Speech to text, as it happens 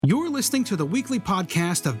You're listening to the weekly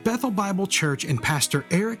podcast of Bethel Bible Church and Pastor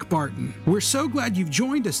Eric Barton. We're so glad you've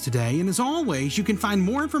joined us today, and as always, you can find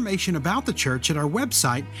more information about the church at our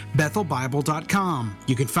website, bethelbible.com.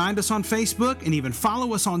 You can find us on Facebook and even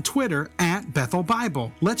follow us on Twitter at Bethel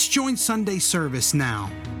Bible. Let's join Sunday service now.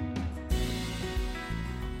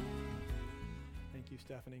 Thank you,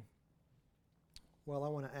 Stephanie. Well, I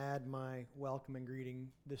want to add my welcome and greeting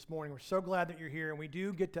this morning. We're so glad that you're here, and we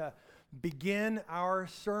do get to begin our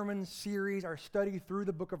sermon series, our study through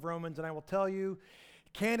the book of Romans. And I will tell you,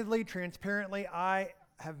 candidly, transparently, I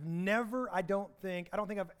don't think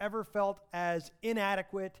I've ever felt as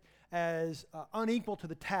inadequate, as unequal to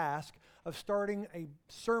the task of starting a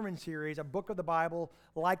sermon series, a book of the Bible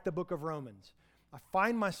like the book of Romans. I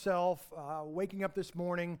find myself waking up this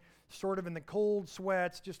morning sort of in the cold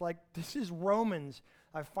sweats, just like, this is Romans.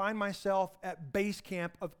 I find myself at base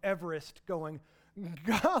camp of Everest going,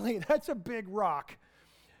 golly, that's a big rock.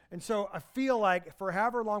 And so I feel like for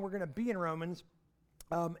however long we're going to be in Romans,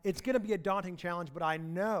 it's going to be a daunting challenge, but I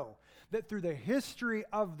know that through the history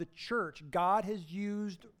of the church, God has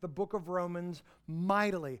used the book of Romans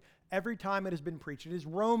mightily every time it has been preached. It is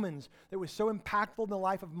Romans that was so impactful in the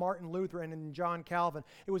life of Martin Luther and in John Calvin.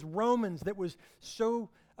 It was Romans that was so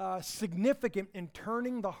significant in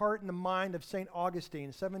turning the heart and the mind of St. Augustine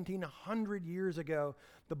 1,700 years ago.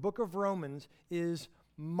 The book of Romans is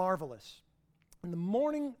marvelous. In the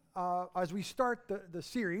morning, as we start the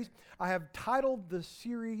series, I have titled the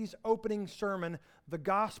series opening sermon, The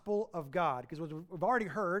Gospel of God, because as we've already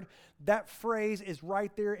heard, that phrase is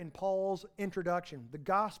right there in Paul's introduction, the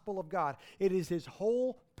Gospel of God. It is his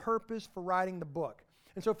whole purpose for writing the book.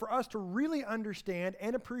 And so for us to really understand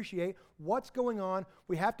and appreciate what's going on,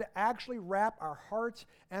 we have to actually wrap our hearts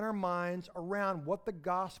and our minds around what the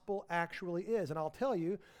gospel actually is. And I'll tell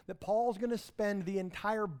you that Paul's going to spend the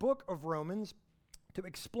entire book of Romans to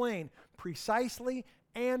explain precisely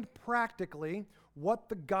and practically what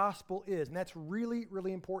the gospel is. And that's really,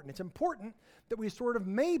 really important. It's important that we sort of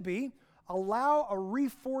maybe allow a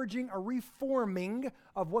reforging, a reforming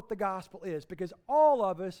of what the gospel is, because all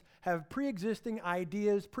of us have pre-existing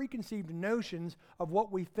ideas, preconceived notions of what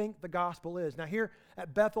we think the gospel is. Now here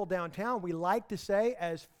at Bethel downtown, we like to say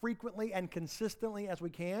as frequently and consistently as we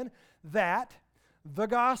can that the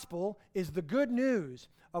gospel is the good news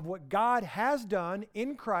of what God has done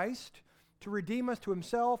in Christ to redeem us to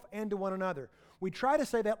himself and to one another. We try to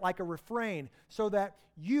say that like a refrain so that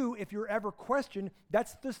you, if you're ever questioned,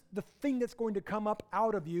 that's the thing that's going to come up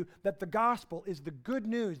out of you, that the gospel is the good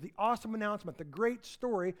news, the awesome announcement, the great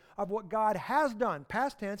story of what God has done,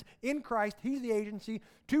 past tense, in Christ. He's the agency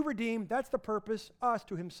to redeem. That's the purpose, us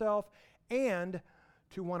to himself and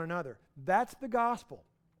to one another. That's the gospel.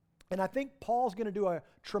 And I think Paul's going to do a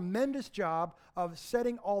tremendous job of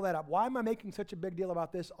setting all that up. Why am I making such a big deal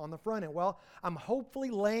about this on the front end? Well, I'm hopefully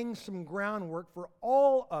laying some groundwork for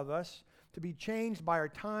all of us to be changed by our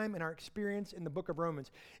time and our experience in the book of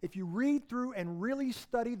Romans. If you read through and really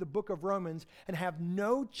study the book of Romans and have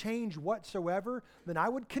no change whatsoever, then I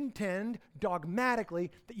would contend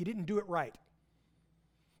dogmatically that you didn't do it right.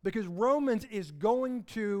 Because Romans is going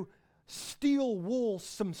to steal wool,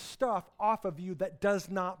 some stuff off of you that does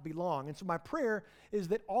not belong. And so my prayer is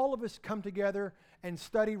that all of us come together and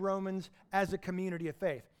study Romans as a community of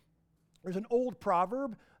faith. There's an old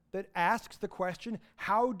proverb that asks the question,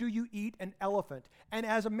 how do you eat an elephant? And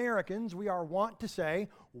as Americans, we are wont to say,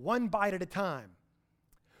 one bite at a time.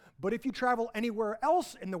 But if you travel anywhere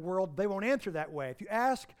else in the world, they won't answer that way. If you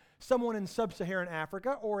ask someone in sub-Saharan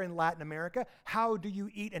Africa or in Latin America, how do you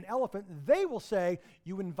eat an elephant? They will say,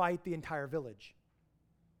 you invite the entire village.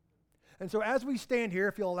 And so as we stand here,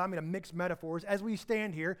 if you'll allow me to mix metaphors, as we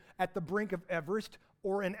stand here at the brink of Everest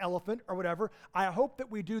or an elephant or whatever, I hope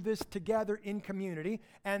that we do this together in community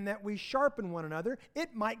and that we sharpen one another.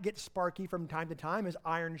 It might get sparky from time to time as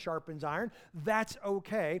iron sharpens iron. That's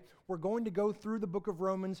okay. We're going to go through the book of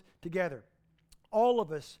Romans together. All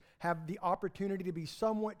of us have the opportunity to be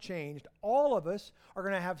somewhat changed. All of us are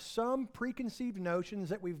going to have some preconceived notions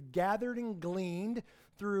that we've gathered and gleaned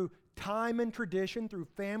through time and tradition, through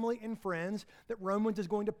family and friends, that Romans is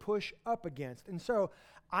going to push up against. And so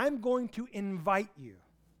I'm going to invite you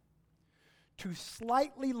to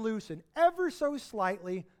slightly loosen, ever so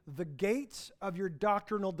slightly, the gates of your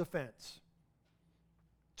doctrinal defense.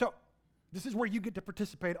 So, this is where you get to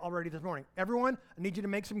participate already this morning. Everyone, I need you to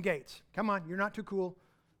make some gates. Come on, you're not too cool.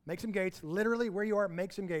 Make some gates. Literally, where you are,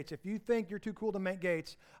 make some gates. If you think you're too cool to make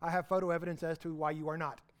gates, I have photo evidence as to why you are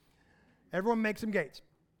not. Everyone make some gates.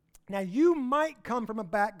 Now, you might come from a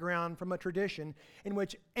background, from a tradition in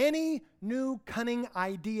which any new cunning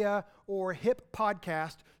idea or hip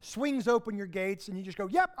podcast swings open your gates and you just go,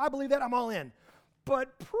 yep, I believe that, I'm all in.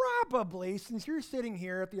 But probably, since you're sitting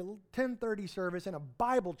here at the 10:30 service in a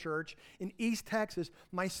Bible church in East Texas,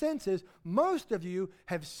 my sense is most of you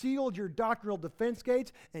have sealed your doctrinal defense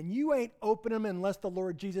gates and you ain't open them unless the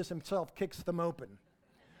Lord Jesus himself kicks them open.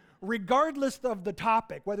 Regardless of the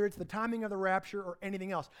topic, whether it's the timing of the rapture or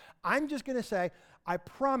anything else. I'm just going to say, I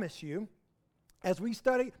promise you, as we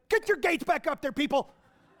study, get your gates back up there, people.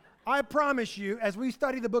 I promise you, as we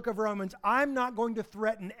study the book of Romans, I'm not going to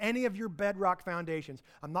threaten any of your bedrock foundations.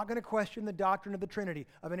 I'm not going to question the doctrine of the Trinity,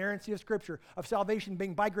 of inerrancy of Scripture, of salvation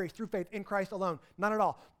being by grace through faith in Christ alone. Not at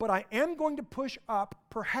all. But I am going to push up,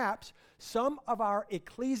 perhaps, some of our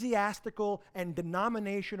ecclesiastical and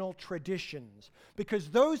denominational traditions,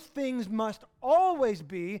 because those things must always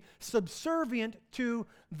be subservient to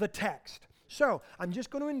the text. So I'm just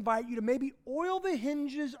going to invite you to maybe oil the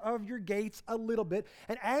hinges of your gates a little bit.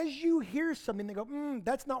 And as you hear something that go,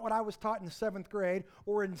 that's not what I was taught in 7th grade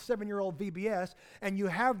or in 7-year-old VBS, and you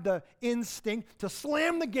have the instinct to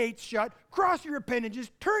slam the gates shut, cross your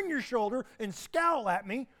appendages, turn your shoulder, and scowl at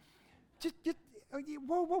me, just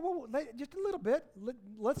whoa, just a little bit.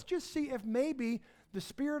 Let's just see if maybe the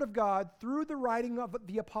Spirit of God, through the writing of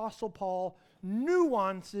the Apostle Paul,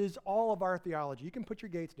 nuances all of our theology. You can put your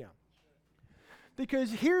gates down.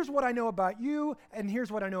 Because here's what I know about you, and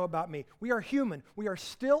here's what I know about me. We are human. We are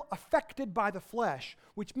still affected by the flesh,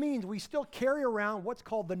 which means we still carry around what's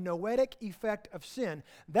called the noetic effect of sin.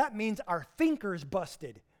 That means our thinker's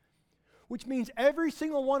busted, which means every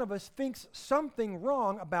single one of us thinks something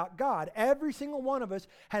wrong about God. Every single one of us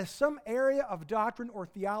has some area of doctrine or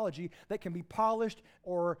theology that can be polished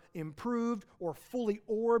or improved or fully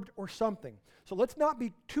orbed or something. So let's not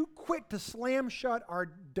be too quick to slam shut our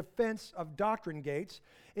defense of doctrine gates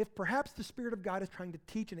if perhaps the Spirit of God is trying to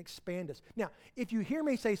teach and expand us. Now, if you hear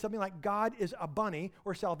me say something like God is a bunny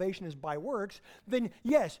or salvation is by works, then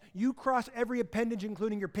yes, you cross every appendage,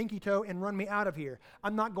 including your pinky toe, and run me out of here.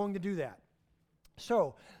 I'm not going to do that.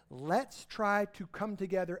 So let's try to come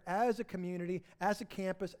together as a community, as a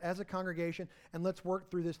campus, as a congregation, and let's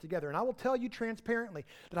work through this together. And I will tell you transparently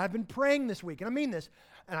that I've been praying this week, and I mean this,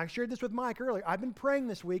 and I shared this with Mike earlier, I've been praying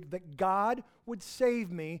this week that God would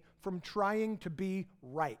save me from trying to be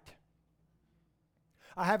right.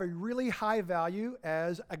 I have a really high value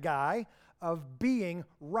as a guy of being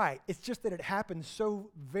right. It's just that it happens so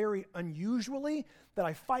very unusually that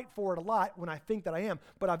I fight for it a lot when I think that I am.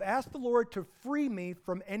 But I've asked the Lord to free me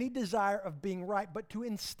from any desire of being right, but to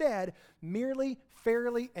instead merely,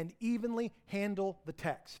 fairly, and evenly handle the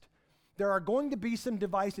text. There are going to be some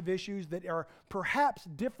divisive issues that are perhaps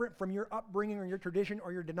different from your upbringing or your tradition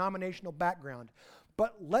or your denominational background.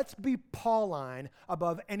 But let's be Pauline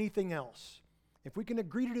above anything else. If we can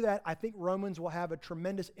agree to do that, I think Romans will have a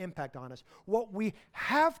tremendous impact on us. What we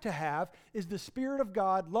have to have is the Spirit of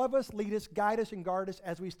God love us, lead us, guide us, and guard us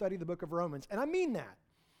as we study the book of Romans. And I mean that.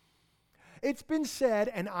 It's been said,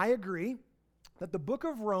 and I agree, that the book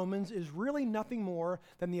of Romans is really nothing more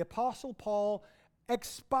than the Apostle Paul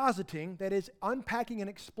expositing, that is, unpacking and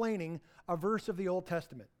explaining a verse of the Old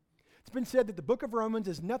Testament. It's been said that the book of Romans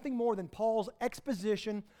is nothing more than Paul's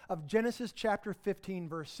exposition of Genesis chapter 15,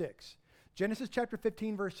 verse 6. Genesis chapter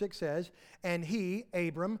 15, verse 6 says, "And he,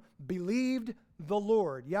 Abram, believed the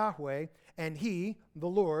Lord, Yahweh, and he, the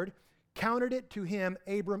Lord, counted it to him,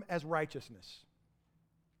 Abram, as righteousness."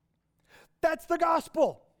 That's the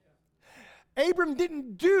gospel. Abram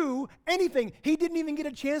didn't do anything. He didn't even get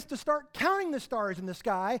a chance to start counting the stars in the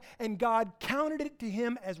sky, and God counted it to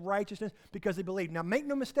him as righteousness because he believed. Now, make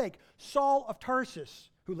no mistake, Saul of Tarsus,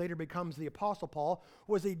 who later becomes the Apostle Paul,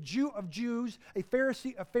 was a Jew of Jews, a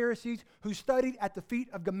Pharisee of Pharisees, who studied at the feet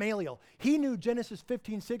of Gamaliel. He knew Genesis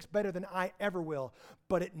 15:6 better than I ever will,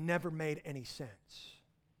 but it never made any sense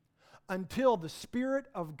until the Spirit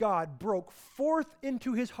of God broke forth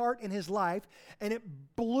into his heart and his life, and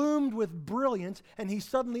it bloomed with brilliance, and he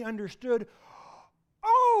suddenly understood,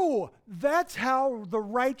 oh, that's how the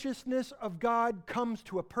righteousness of God comes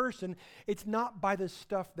to a person. It's not by the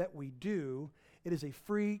stuff that we do. It is a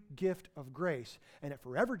free gift of grace. And it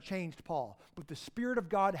forever changed Paul. But the Spirit of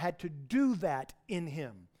God had to do that in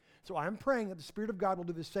him. So I'm praying that the Spirit of God will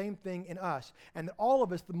do the same thing in us. And that all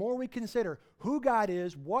of us, the more we consider who God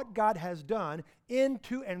is, what God has done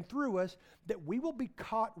into and through us, that we will be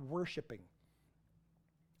caught worshiping.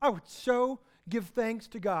 I would so give thanks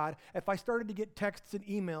to God if I started to get texts and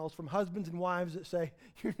emails from husbands and wives that say,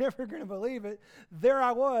 "You're never going to believe it. There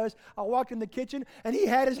I was. I walked in the kitchen and he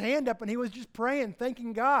had his hand up and he was just praying,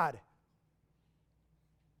 thanking God."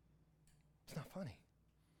 It's not funny.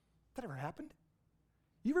 That ever happened?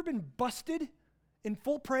 You ever been busted in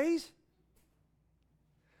full praise?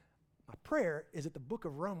 My prayer is that the book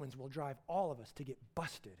of Romans will drive all of us to get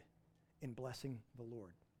busted in blessing the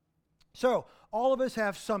Lord. So, all of us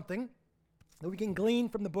have something that we can glean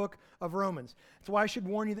from the book of Romans. That's why I should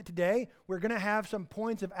warn you that today we're going to have some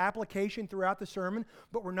points of application throughout the sermon,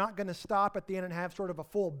 but we're not going to stop at the end and have sort of a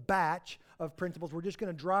full batch of principles. We're just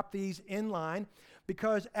going to drop these in line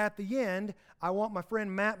because at the end, I want my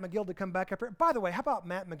friend Matt McGill to come back up here. By the way, how about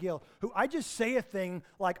Matt McGill, who I just say a thing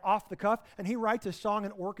like off the cuff, and he writes a song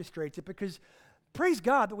and orchestrates it because praise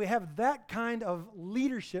God that we have that kind of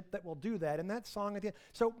leadership that will do that. And that song at the end.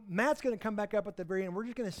 So Matt's going to come back up at the very end. We're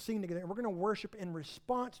just going to sing together, and we're going to worship in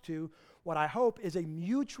response to what I hope is a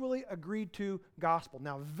mutually agreed to gospel.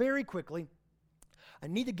 Now, very quickly, I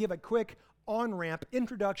need to give a quick on-ramp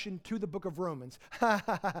introduction to the book of Romans.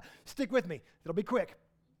 Stick with me. It'll be quick.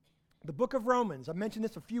 The book of Romans, I mentioned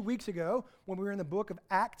this a few weeks ago when we were in the book of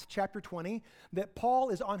Acts chapter 20, that Paul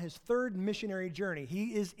is on his third missionary journey.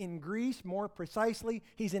 He is in Greece, more precisely,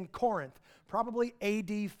 he's in Corinth, probably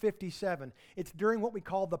AD 57. It's during what we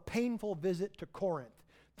call the painful visit to Corinth.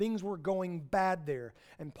 Things were going bad there.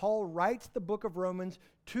 And Paul writes the book of Romans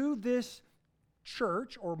to this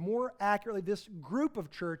church, or more accurately, this group of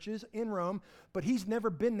churches in Rome, but he's never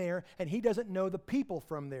been there and he doesn't know the people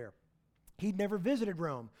from there. He'd never visited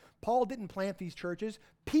Rome. Paul didn't plant these churches.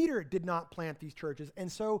 Peter did not plant these churches.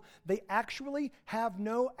 And so they actually have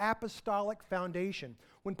no apostolic foundation.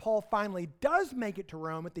 When Paul finally does make it to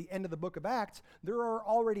Rome at the end of the book of Acts, there are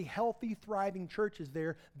already healthy, thriving churches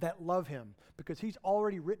there that love him because he's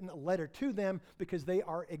already written a letter to them because they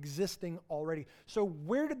are existing already. So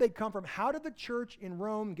where did they come from? How did the church in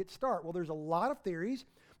Rome get started? Well, there's a lot of theories,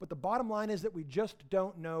 but the bottom line is that we just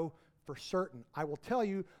don't know for certain. I will tell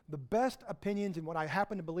you the best opinions and what I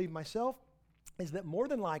happen to believe myself is that more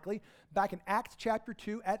than likely, back in Acts chapter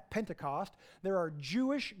 2 at Pentecost, there are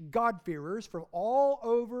Jewish God-fearers from all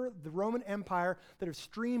over the Roman Empire that have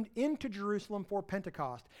streamed into Jerusalem for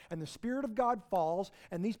Pentecost. And the Spirit of God falls,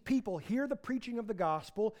 and these people hear the preaching of the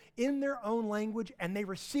gospel in their own language, and they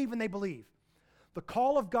receive and they believe. The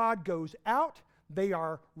call of God goes out, they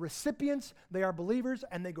are recipients, they are believers,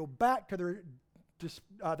 and they go back to their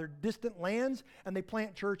distant lands, and they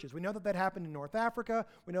plant churches. We know that happened in North Africa.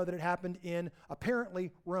 We know that it happened in,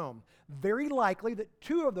 apparently, Rome. Very likely that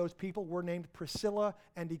two of those people were named Priscilla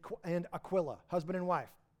and Aquila, husband and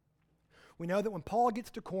wife. We know that when Paul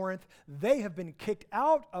gets to Corinth, they have been kicked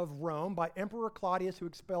out of Rome by Emperor Claudius, who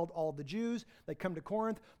expelled all of the Jews. They come to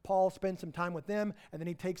Corinth. Paul spends some time with them, and then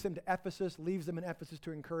he takes them to Ephesus, leaves them in Ephesus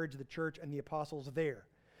to encourage the church and the apostles there.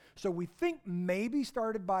 So we think maybe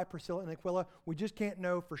started by Priscilla and Aquila. We just can't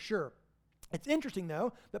know for sure. It's interesting,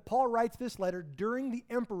 though, that Paul writes this letter during the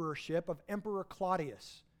emperorship of Emperor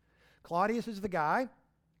Claudius. Claudius is the guy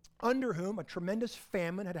under whom a tremendous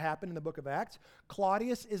famine had happened in the book of Acts.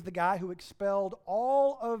 Claudius is the guy who expelled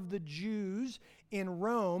all of the Jews in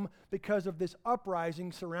Rome because of this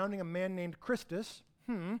uprising surrounding a man named Christus.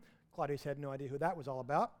 Claudius had no idea who that was all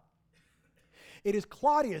about. It is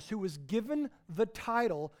Claudius who was given the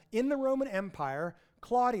title in the Roman Empire,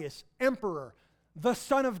 Claudius, Emperor, the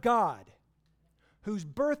Son of God, whose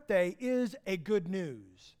birthday is a good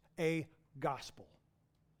news, a gospel.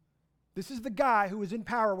 This is the guy who was in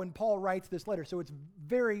power when Paul writes this letter. So it's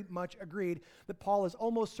very much agreed that Paul is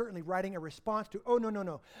almost certainly writing a response to, oh,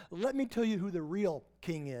 no. Let me tell you who the real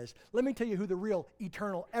king is. Let me tell you who the real,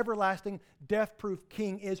 eternal, everlasting, death-proof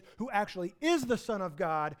king is, who actually is the Son of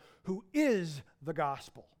God, who is the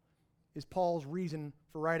gospel, is Paul's reason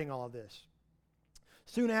for writing all of this.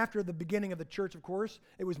 Soon after the beginning of the church, of course,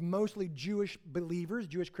 it was mostly Jewish believers,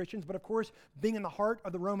 Jewish Christians, but of course, being in the heart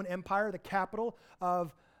of the Roman Empire, the capital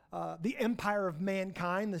of the empire of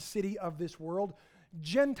mankind, the city of this world,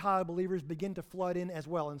 Gentile believers begin to flood in as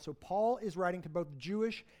well. And so Paul is writing to both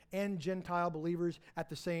Jewish and Gentile believers at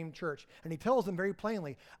the same church. And he tells them very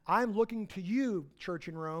plainly, I'm looking to you, church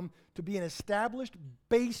in Rome, to be an established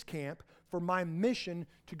base camp for my mission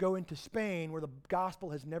to go into Spain where the gospel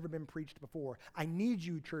has never been preached before. I need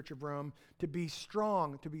you, Church of Rome, to be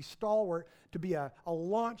strong, to be stalwart, to be a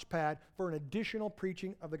launch pad for an additional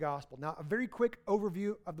preaching of the gospel. Now, a very quick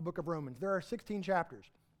overview of the book of Romans. There are 16 chapters.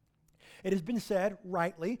 It has been said,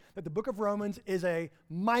 rightly, that the book of Romans is a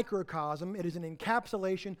microcosm. It is an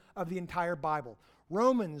encapsulation of the entire Bible.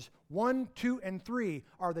 Romans 1, 2, and 3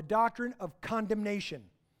 are the doctrine of condemnation.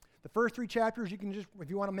 The first three chapters, you can just,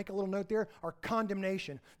 if you want to make a little note there, are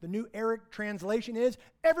condemnation. The New Eric translation is,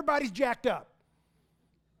 everybody's jacked up.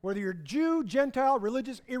 Whether you're Jew, Gentile,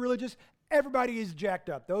 religious, irreligious, everybody is jacked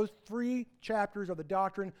up. Those 3 chapters are the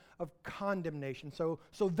doctrine of condemnation. So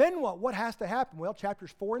then what? What has to happen? Well,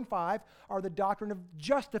 chapters 4 and 5 are the doctrine of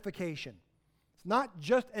justification. It's not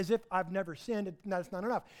just as if I've never sinned. That's not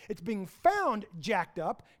enough. It's being found jacked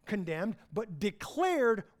up, condemned, but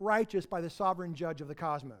declared righteous by the sovereign judge of the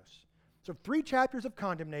cosmos. So 3 chapters of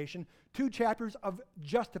condemnation, 2 chapters of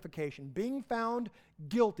justification, being found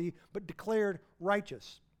guilty but declared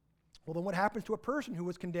righteous. Well, then what happens to a person who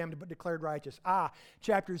was condemned but declared righteous?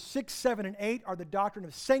 Chapters 6, 7, and 8 are the doctrine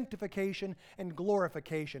of sanctification and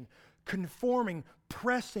glorification. Conforming,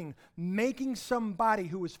 pressing, making somebody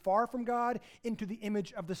who is far from God into the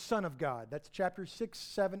image of the Son of God. That's chapters 6,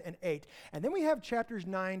 7, and 8. And then we have chapters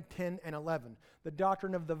 9, 10, and 11. The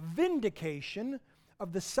doctrine of the vindication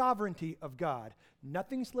of the sovereignty of God.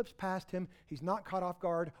 Nothing slips past him. He's not caught off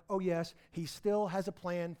guard. Oh yes, he still has a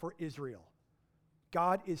plan for Israel.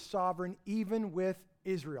 God is sovereign even with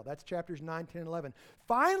Israel. That's chapters 9, 10, and 11.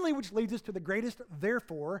 Finally, which leads us to the greatest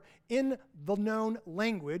therefore in the known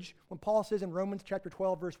language, when Paul says in Romans chapter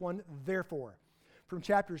 12, verse 1, therefore. From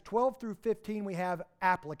chapters 12 through 15, we have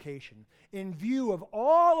application. In view of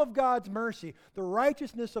all of God's mercy, the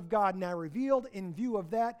righteousness of God now revealed, in view of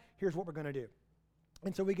that, here's what we're going to do.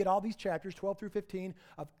 And so we get all these chapters, 12 through 15,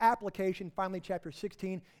 of application. Finally, chapter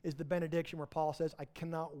 16 is the benediction where Paul says, I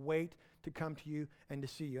cannot wait to come to you and to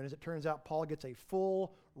see you. And as it turns out, Paul gets a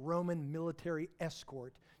full Roman military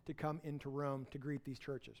escort to come into Rome to greet these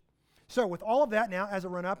churches. So with all of that now, as a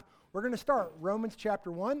run-up, we're going to start Romans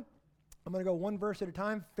chapter 1. I'm going to go one verse at a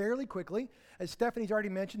time fairly quickly. As Stephanie's already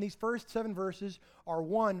mentioned, these first 7 verses are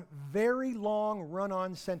one very long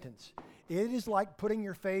run-on sentence. It is like putting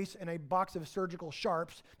your face in a box of surgical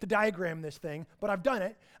sharps to diagram this thing, but I've done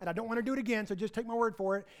it, and I don't want to do it again, so just take my word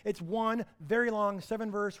for it. It's one very long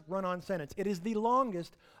 7-verse run-on sentence. It is the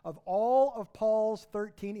longest of all of Paul's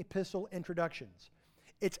 13 epistle introductions.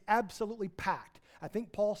 It's absolutely packed. I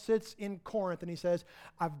think Paul sits in Corinth and he says,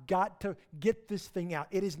 I've got to get this thing out.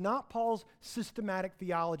 It is not Paul's systematic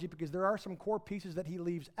theology because there are some core pieces that he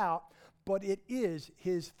leaves out, but it is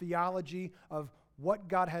his theology of what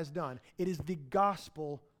God has done. It is the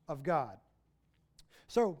gospel of God.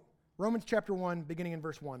 So, Romans chapter 1, beginning in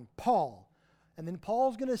verse 1, Paul. And then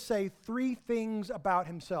Paul's going to say 3 things about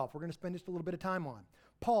himself. We're going to spend just a little bit of time on.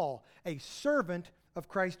 Paul, a servant of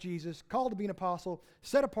Christ Jesus, called to be an apostle,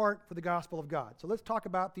 set apart for the gospel of God. So let's talk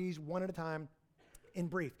about these one at a time in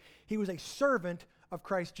brief. He was a servant of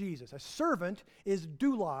Christ Jesus. A servant is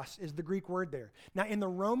doulos, is the Greek word there. Now, in the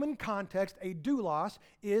Roman context, a doulos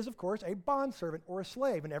is, of course, a bondservant or a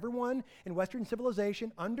slave. And everyone in Western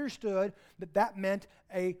civilization understood that that meant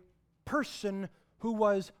a person who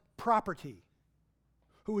was property,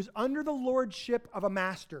 who was under the lordship of a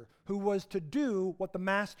master, who was to do what the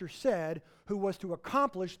master said, who was to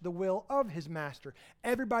accomplish the will of his master.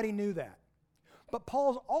 Everybody knew that. But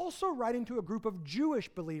Paul's also writing to a group of Jewish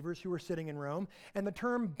believers who were sitting in Rome, and the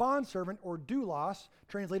term bondservant or doulos,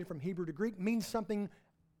 translated from Hebrew to Greek, means something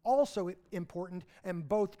also important and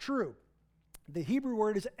both true. The Hebrew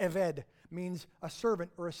word is eved, means a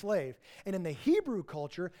servant or a slave. And in the Hebrew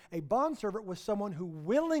culture, a bondservant was someone who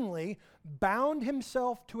willingly bound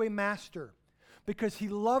himself to a master because he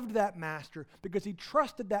loved that master, because he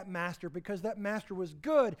trusted that master, because that master was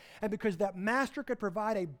good, and because that master could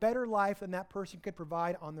provide a better life than that person could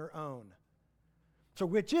provide on their own. So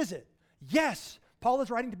which is it? Yes, Paul is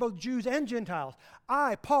writing to both Jews and Gentiles.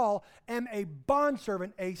 I, Paul, am a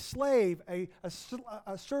bondservant, a slave,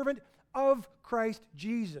 a servant of Christ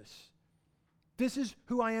Jesus. This is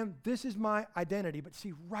who I am. This is my identity. But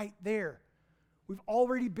see, right there, we've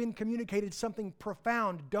already been communicated something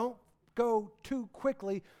profound. Don't go too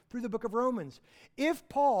quickly through the book of Romans. If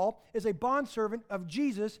Paul is a bondservant of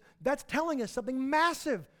Jesus, that's telling us something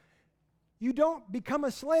massive. You don't become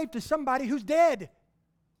a slave to somebody who's dead.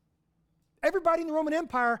 Everybody in the Roman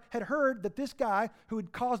Empire had heard that this guy who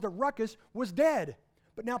had caused a ruckus was dead.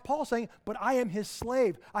 But now Paul's saying, but I am his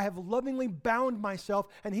slave. I have lovingly bound myself,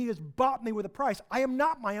 and he has bought me with a price. I am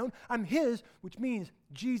not my own. I'm his, which means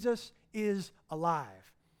Jesus is alive.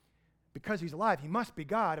 Because he's alive, he must be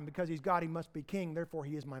God, and because he's God, he must be king. Therefore,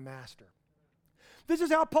 he is my master. This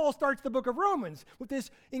is how Paul starts the book of Romans, with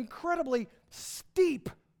this incredibly steep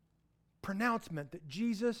pronouncement that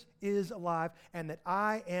Jesus is alive and that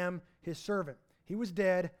I am his servant. He was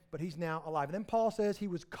dead, but he's now alive. And then Paul says he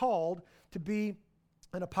was called to be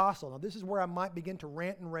an apostle. Now, this is where I might begin to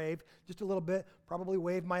rant and rave just a little bit, probably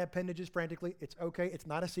wave my appendages frantically. It's okay. It's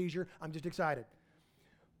not a seizure. I'm just excited.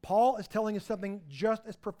 Paul is telling us something just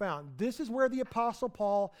as profound. This is where the Apostle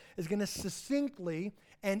Paul is going to succinctly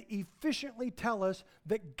and efficiently tell us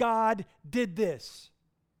that God did this.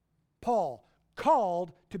 Paul,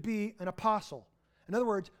 called to be an apostle. In other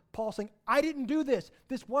words, Paul saying, I didn't do this.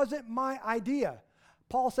 This wasn't my idea.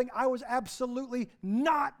 Paul saying, I was absolutely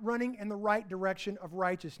not running in the right direction of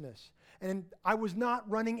righteousness. And I was not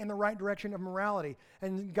running in the right direction of morality.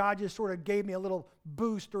 And God just sort of gave me a little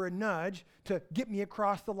boost or a nudge to get me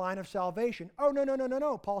across the line of salvation. Oh,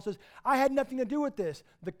 no. Paul says, I had nothing to do with this.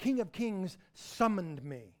 The King of Kings summoned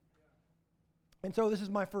me. And so this is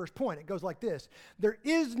my first point. It goes like this. There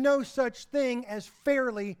is no such thing as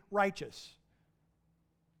fairly righteous.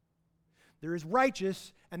 There is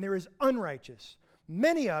righteous and there is unrighteous.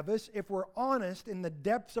 Many of us, if we're honest in the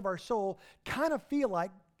depths of our soul, kind of feel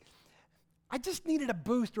like, I just needed a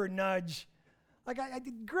boost or a nudge. Like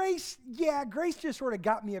grace just sort of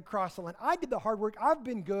got me across the line. I did the hard work. I've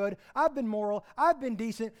been good. I've been moral. I've been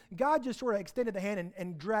decent. God just sort of extended the hand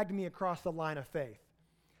and dragged me across the line of faith.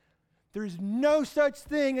 There's no such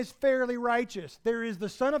thing as fairly righteous. There is the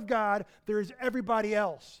Son of God. There is everybody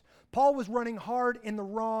else. Paul was running hard in the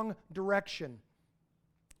wrong direction.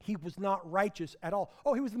 He was not righteous at all.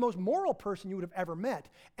 Oh, he was the most moral person you would have ever met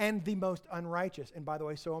and the most unrighteous. And by the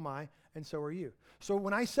way, so am I, and so are you. So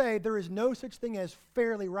when I say there is no such thing as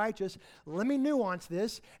fairly righteous, let me nuance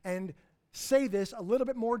this and say this a little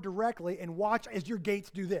bit more directly and watch as your gates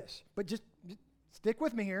do this. But just stick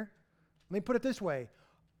with me here. Let me put it this way.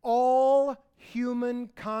 All human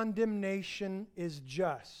condemnation is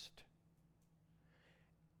just.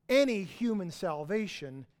 Any human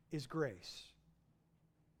salvation is grace.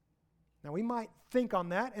 Now, we might think on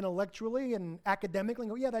that intellectually and academically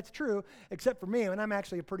and go, yeah, that's true, except for me, and I'm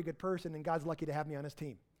actually a pretty good person, and God's lucky to have me on his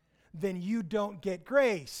team. Then you don't get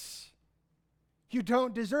grace. You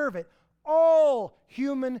don't deserve it. All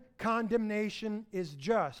human condemnation is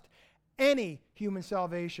just. Any human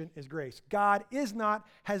salvation is grace. God is not,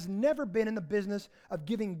 has never been in the business of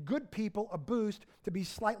giving good people a boost to be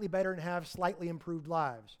slightly better and have slightly improved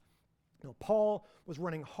lives. No, Paul was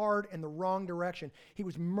running hard in the wrong direction. He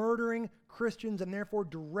was murdering Christians and therefore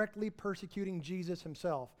directly persecuting Jesus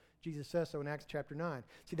himself. Jesus says so in Acts chapter 9.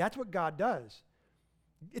 See, that's what God does.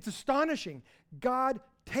 It's astonishing. God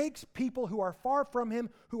takes people who are far from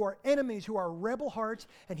him, who are enemies, who are rebel hearts,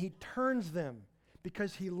 and he turns them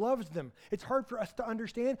because he loves them. It's hard for us to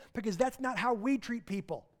understand because that's not how we treat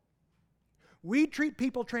people. We treat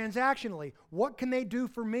people transactionally. What can they do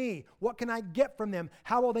for me? What can I get from them?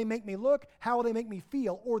 How will they make me look? How will they make me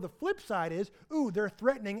feel? Or the flip side is, ooh, they're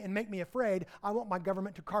threatening and make me afraid. I want my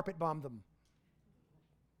government to carpet bomb them.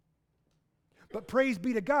 But praise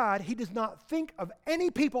be to God, he does not think of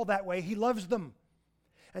any people that way. He loves them.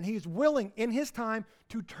 And he is willing in his time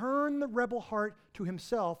to turn the rebel heart to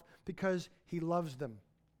himself because he loves them.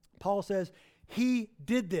 Paul says, he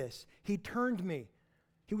did this. He turned me.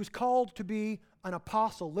 He was called to be an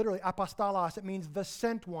apostle, literally apostolos. It means the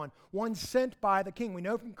sent one sent by the king. We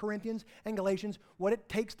know from Corinthians and Galatians what it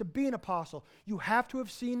takes to be an apostle. You have to have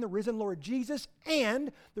seen the risen Lord Jesus,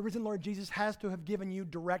 and the risen Lord Jesus has to have given you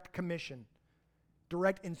direct commission,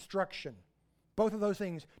 direct instruction. Both of those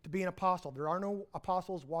things to be an apostle. There are no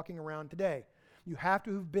apostles walking around today. You have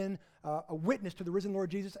to have been a witness to the risen Lord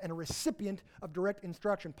Jesus and a recipient of direct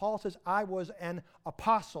instruction. Paul says, I was an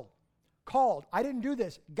apostle. Called. I didn't do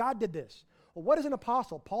this. God did this. Well, what is an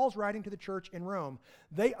apostle? Paul's writing to the church in Rome.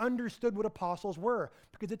 They understood what apostles were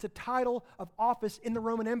because it's a title of office in the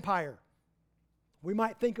Roman Empire. We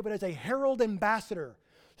might think of it as a herald ambassador,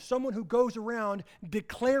 someone who goes around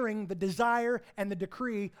declaring the desire and the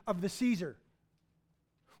decree of the Caesar.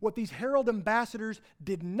 What these herald ambassadors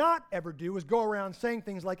did not ever do was go around saying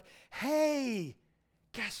things like, hey,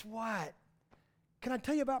 guess what? Can I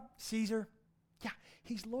tell you about Caesar? Yeah,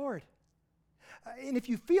 he's Lord. And if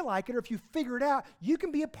you feel like it or if you figure it out, you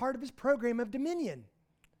can be a part of his program of dominion.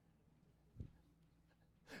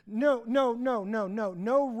 No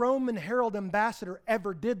Roman herald ambassador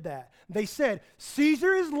ever did that. They said,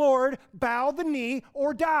 Caesar is Lord, bow the knee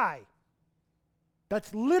or die.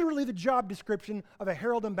 That's literally the job description of a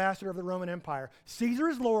herald ambassador of the Roman Empire. Caesar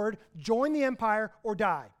is Lord, join the empire or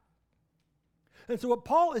die. And so what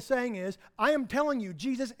Paul is saying is, I am telling you,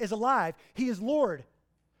 Jesus is alive. He is Lord.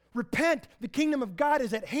 Repent, the kingdom of God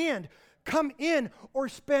is at hand. Come in or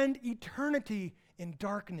spend eternity in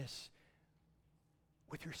darkness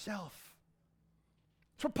with yourself.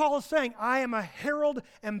 That's what Paul is saying. I am a herald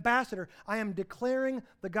ambassador. I am declaring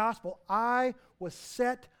the gospel. I was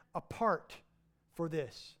set apart for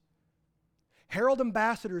this. Herald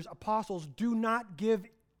ambassadors, apostles, do not give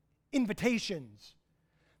invitations.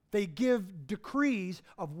 They give decrees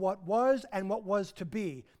of what was and what was to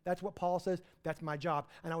be. That's what Paul says, that's my job.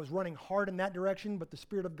 And I was running hard in that direction, but the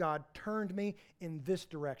Spirit of God turned me in this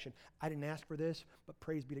direction. I didn't ask for this, but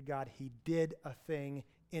praise be to God, He did a thing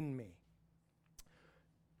in me.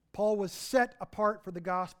 Paul was set apart for the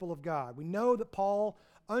gospel of God. We know that Paul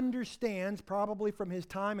understands, probably from his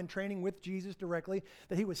time and training with Jesus directly,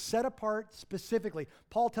 that he was set apart specifically.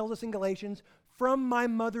 Paul tells us in Galatians, from my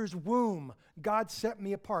mother's womb, God set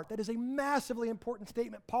me apart. That is a massively important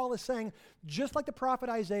statement. Paul is saying, just like the prophet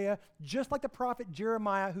Isaiah, just like the prophet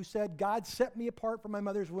Jeremiah, who said, God set me apart from my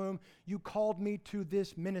mother's womb, you called me to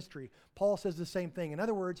this ministry. Paul says the same thing. In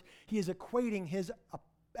other words, he is equating his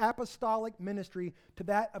apostolic ministry to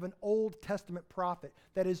that of an Old Testament prophet.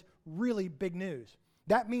 That is really big news.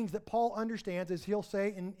 That means that Paul understands, as he'll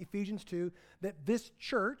say in Ephesians 2, that this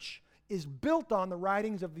church is built on the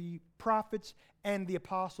writings of the prophets and the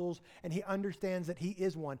apostles, and he understands that he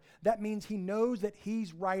is one. That means he knows that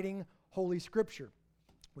he's writing Holy Scripture,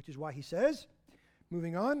 which is why he says,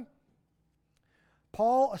 moving on,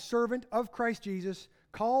 Paul, a servant of Christ Jesus,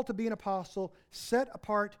 called to be an apostle, set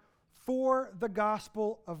apart for the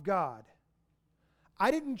gospel of God. I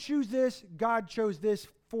didn't choose this, God chose this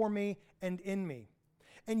for me and in me.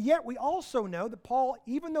 And yet we also know that Paul,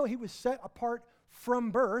 even though he was set apart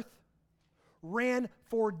from birth, ran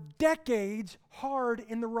for decades hard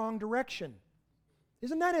in the wrong direction.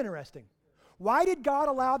 Isn't that interesting? Why did God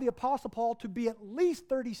allow the Apostle Paul to be at least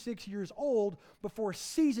 36 years old before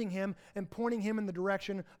seizing him and pointing him in the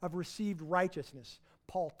direction of received righteousness?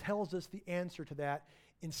 Paul tells us the answer to that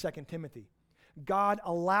in 2 Timothy. God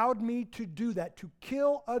allowed me to do that, to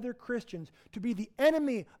kill other Christians, to be the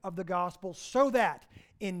enemy of the gospel, so that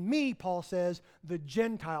in me, Paul says, the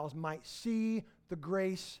Gentiles might see the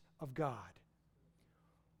grace of God.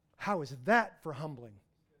 How is that for humbling?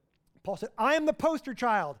 Paul said, I am the poster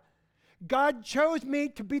child. God chose me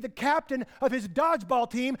to be the captain of his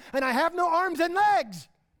dodgeball team, and I have no arms and legs.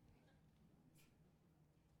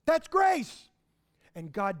 That's grace.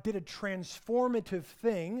 And God did a transformative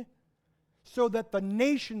thing so that the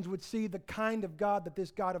nations would see the kind of God that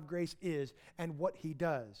this God of grace is and what he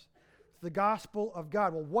does. The gospel of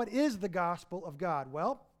God. Well, what is the gospel of God?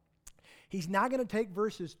 Well, he's now going to take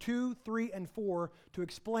verses 2, 3, and 4 to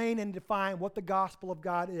explain and define what the gospel of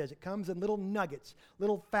God is. It comes in little nuggets,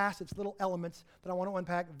 little facets, little elements that I want to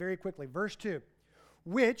unpack very quickly. Verse 2,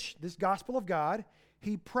 which, this gospel of God,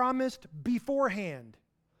 he promised beforehand.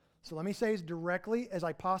 So let me say as directly as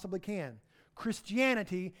I possibly can.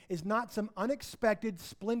 Christianity is not some unexpected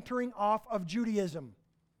splintering off of Judaism.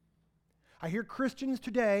 I hear Christians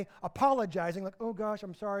today apologizing, like, oh gosh,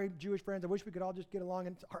 I'm sorry, Jewish friends, I wish we could all just get along,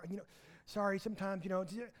 and sorry, sometimes,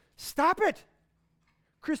 stop it.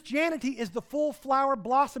 Christianity is the full flower,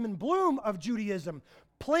 blossom, and bloom of Judaism,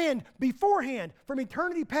 planned beforehand from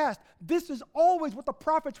eternity past. This is always what the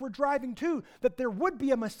prophets were driving to, that there would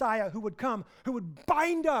be a Messiah who would come, who would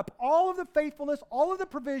bind up all of the faithfulness, all of the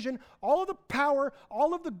provision, all of the power,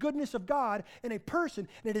 all of the goodness of God in a person,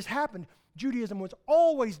 and it has happened. Judaism was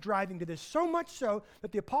always driving to this, so much so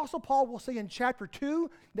that the Apostle Paul will say in chapter 2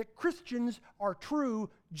 that Christians are true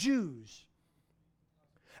Jews.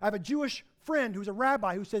 I have a Jewish friend who's a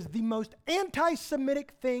rabbi who says the most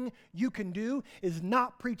anti-Semitic thing you can do is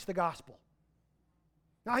not preach the gospel.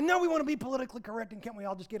 Now, I know we want to be politically correct, and can't we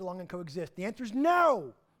all just get along and coexist? The answer is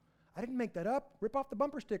no. I didn't make that up. Rip off the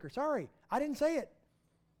bumper sticker. Sorry, I didn't say it.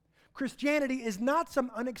 Christianity is not some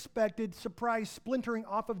unexpected surprise splintering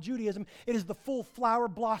off of Judaism. It is the full flower,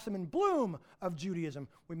 blossom, and bloom of Judaism.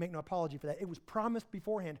 We make no apology for that. It was promised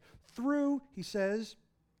beforehand through, he says,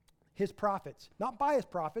 his prophets. Not by his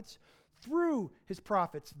prophets, through his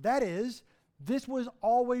prophets. That is, this was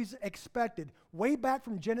always expected. Way back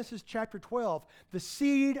from Genesis chapter 12, the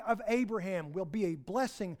seed of Abraham will be a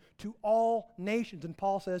blessing to all nations. And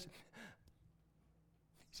Paul says,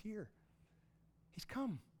 he's here. He's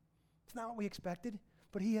come. It's not what we expected,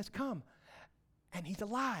 but he has come. And he's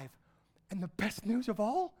alive. And the best news of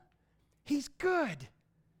all, he's good.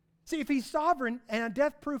 See, if he's sovereign and a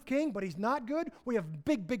death-proof king, but he's not good, we have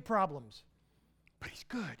big, big problems. But he's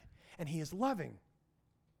good, and he is loving.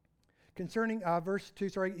 Concerning verse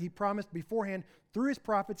 2, he promised beforehand through his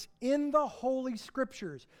prophets in the Holy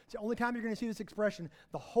Scriptures. It's the only time you're going to see this expression,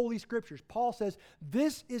 the Holy Scriptures. Paul says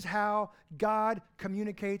this is how God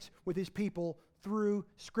communicates with his people through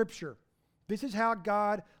Scripture. This is how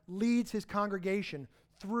God leads his congregation,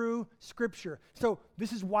 through Scripture. So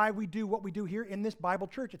this is why we do what we do here in this Bible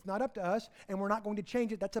church. It's not up to us, and we're not going to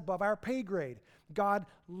change it. That's above our pay grade. God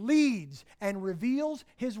leads and reveals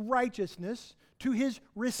his righteousness to his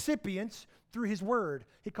recipients through his word.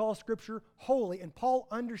 He calls Scripture holy, and Paul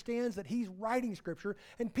understands that he's writing Scripture,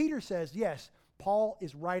 and Peter says, yes, Paul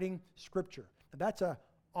is writing Scripture. Now, that's a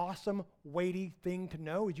awesome, weighty thing to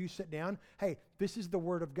know as you sit down. Hey, this is the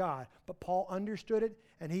Word of God. But Paul understood it,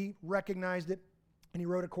 and he recognized it, and he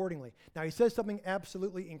wrote accordingly. Now, he says something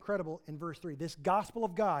absolutely incredible in verse 3. This gospel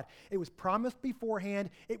of God, it was promised beforehand.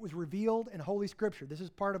 It was revealed in Holy Scripture. This is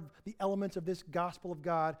part of the elements of this gospel of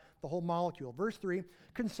God, the whole molecule. Verse 3,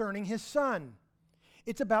 concerning his Son.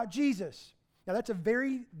 It's about Jesus. Now, that's a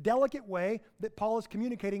very delicate way that Paul is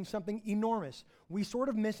communicating something enormous. We sort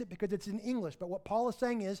of miss it because it's in English, but what Paul is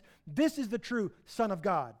saying is, this is the true Son of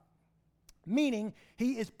God, meaning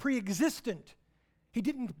he is pre-existent. He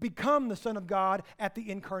didn't become the Son of God at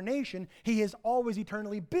the incarnation. He has always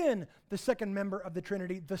eternally been the second member of the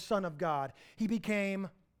Trinity, the Son of God. He became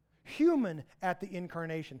human at the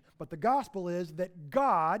incarnation. But the gospel is that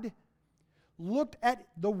God looked at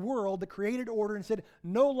the world, the created order, and said,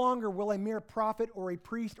 no longer will a mere prophet or a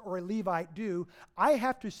priest or a Levite do. I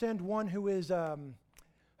have to send one who is,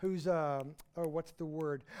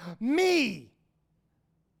 me,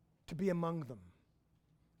 to be among them.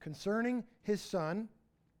 Concerning his Son,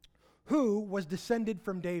 who was descended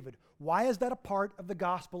from David. Why is that a part of the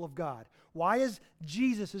gospel of God? Why is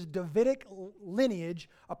Jesus' Davidic lineage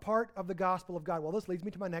a part of the gospel of God? Well, this leads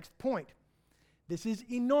me to my next point. This is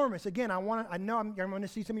enormous. Again, I know I'm going to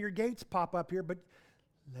see some of your gates pop up here, but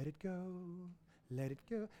let it go, let it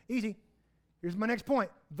go. Easy. Here's my next point.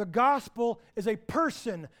 The gospel is a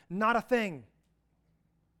person, not a thing.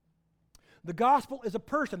 The gospel is a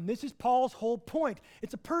person. This is Paul's whole point.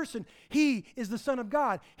 It's a person. He is the Son of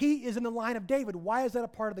God. He is in the line of David. Why is that a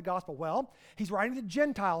part of the gospel? Well, he's writing to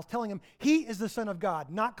Gentiles telling them he is the Son of God,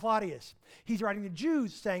 not Claudius. He's writing to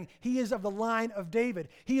Jews saying he is of the line of David.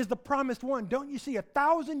 He is the promised one. Don't you see,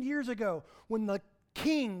 1,000 years ago when the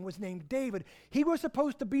king was named David, he was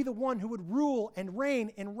supposed to be the one who would rule and reign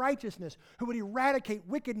in righteousness, who would eradicate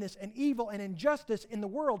wickedness and evil and injustice in the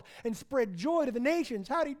world and spread joy to the nations.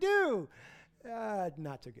 How'd he do?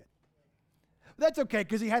 Not so good. That's okay,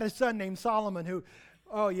 because he had a son named Solomon who,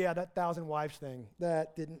 that 1,000 wives thing,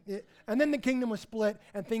 that didn't, and then the kingdom was split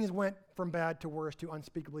and things went from bad to worse to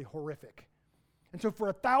unspeakably horrific. And so for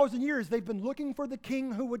 1,000 years, they've been looking for the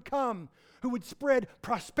king who would come, who would spread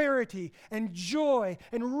prosperity and joy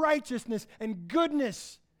and righteousness and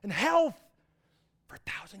goodness and health for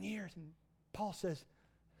 1,000 years. And Paul says,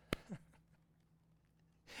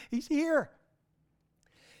 he's here.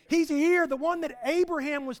 He's here, the one that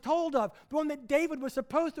Abraham was told of, the one that David was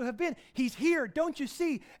supposed to have been. He's here. Don't you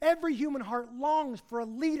see? Every human heart longs for a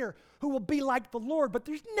leader who will be like the Lord, but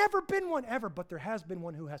there's never been one ever, but there has been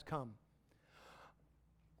one who has come.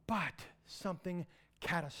 But something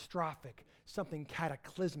catastrophic, something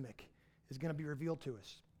cataclysmic is going to be revealed to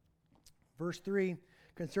us. Verse 3,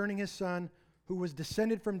 concerning his Son, who was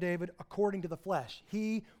descended from David according to the flesh.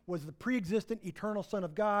 He was the pre-existent eternal Son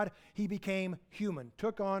of God. He became human,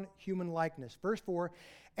 took on human likeness. Verse 4,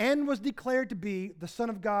 and was declared to be the Son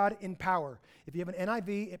of God in power. If you have an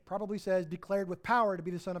NIV, it probably says declared with power to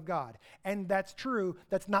be the Son of God. And that's true.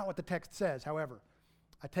 That's not what the text says, however.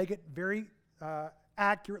 I take it very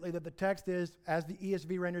accurately that the text is, as the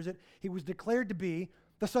ESV renders it, he was declared to be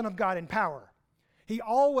the Son of God in power. He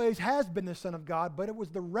always has been the Son of God, but it was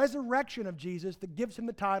the resurrection of Jesus that gives him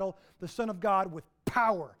the title, the Son of God with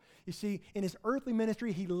power. You see, in his earthly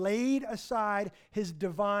ministry, he laid aside his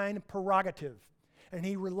divine prerogative, and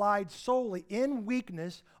he relied solely in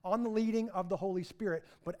weakness on the leading of the Holy Spirit.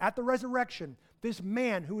 But at the resurrection, this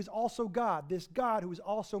man who is also God, this God who is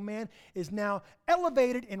also man, is now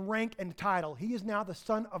elevated in rank and title. He is now the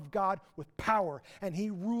Son of God with power, and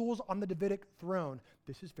he rules on the Davidic throne.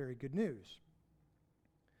 This is very good news.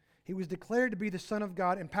 He was declared to be the Son of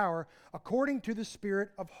God in power according to the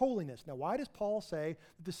Spirit of holiness. Now, why does Paul say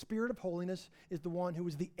that the Spirit of holiness is the one who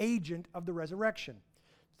is the agent of the resurrection?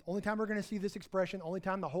 It's the only time we're going to see this expression, only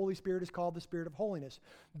time the Holy Spirit is called the Spirit of holiness.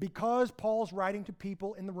 Because Paul's writing to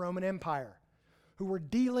people in the Roman Empire who were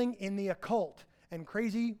dealing in the occult and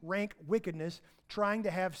crazy rank wickedness, trying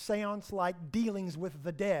to have seance-like dealings with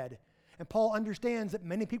the dead. And Paul understands that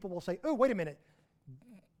many people will say, oh, wait a minute,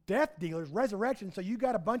 death dealers, resurrection, so you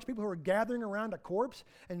got a bunch of people who are gathering around a corpse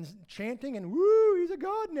and chanting and woo, he's a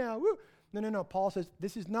god now, woo. No. Paul says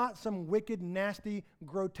this is not some wicked, nasty,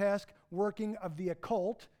 grotesque working of the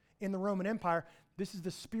occult in the Roman Empire. This is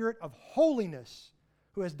the Spirit of holiness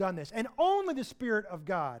who has done this. And only the Spirit of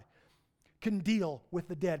God can deal with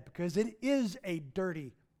the dead because it is a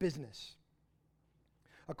dirty business.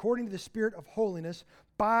 According to the Spirit of holiness,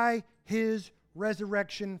 by his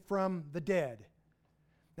resurrection from the dead.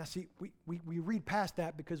 Now, see, we read past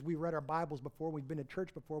that because we read our Bibles before, we've been to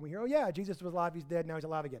church before, and we hear, oh yeah, Jesus was alive, he's dead, now he's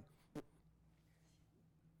alive again.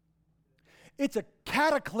 It's a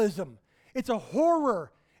cataclysm. It's a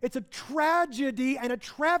horror. It's a tragedy and a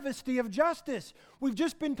travesty of justice. We've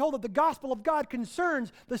just been told that the gospel of God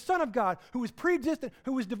concerns the Son of God, who is pre-existent,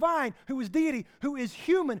 who is divine, who is deity, who is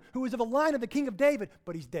human, who is of a line of the King of David,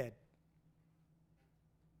 but he's dead.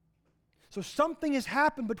 So something has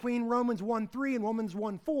happened between Romans 1:3 and Romans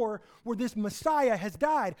 1:4 where this Messiah has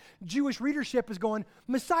died. Jewish readership is going,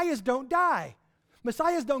 Messiahs don't die.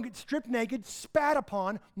 Messiahs don't get stripped naked, spat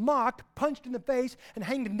upon, mocked, punched in the face, and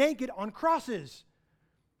hanged naked on crosses.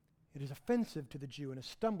 It is offensive to the Jew and a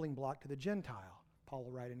stumbling block to the Gentile, Paul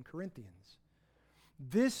will write in Corinthians.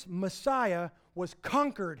 This Messiah was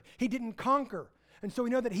conquered. He didn't conquer. And so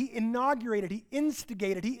we know that he inaugurated, he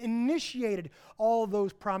instigated, he initiated all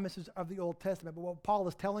those promises of the Old Testament. But what Paul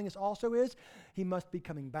is telling us also is he must be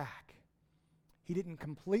coming back. He didn't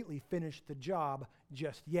completely finish the job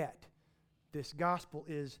just yet. This gospel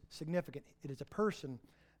is significant. It is a person,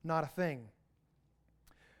 not a thing.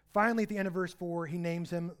 Finally, at the end of verse 4, he names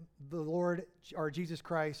him the Lord, or Jesus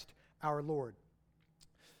Christ, our Lord.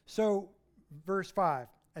 So, verse 5.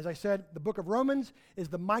 As I said, the book of Romans is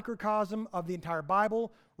the microcosm of the entire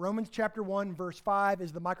Bible. Romans chapter 1, verse 5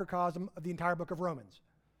 is the microcosm of the entire book of Romans.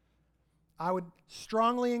 I would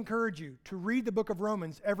strongly encourage you to read the book of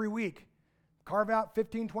Romans every week. Carve out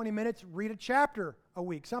 15, 20 minutes, read a chapter a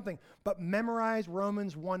week, something. But memorize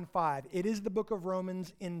Romans 1:5. It is the book of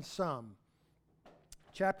Romans in sum.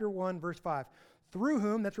 Chapter 1, verse 5. Through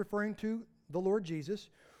whom, that's referring to the Lord Jesus,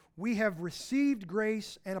 we have received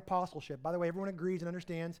grace and apostleship. By the way, everyone agrees and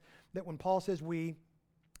understands that when Paul says we,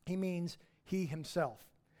 he means he himself.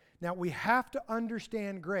 Now, we have to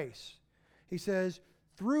understand grace. He says,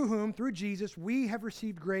 through whom, through Jesus, we have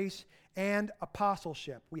received grace and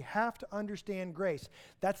apostleship. We have to understand grace.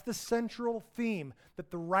 That's the central theme,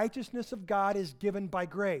 that the righteousness of God is given by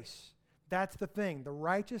grace. That's the thing. The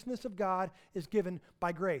righteousness of God is given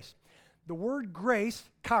by grace. The word grace,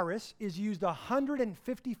 charis, is used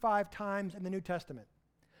 155 times in the New Testament.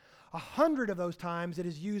 100 of those times it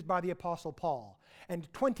is used by the Apostle Paul. And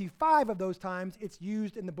 25 of those times it's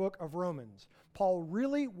used in the book of Romans. Paul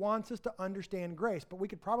really wants us to understand grace, but we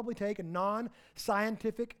could probably take a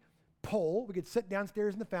non-scientific poll. We could sit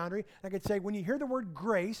downstairs in the foundry, and I could say, when you hear the word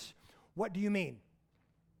grace, what do you mean?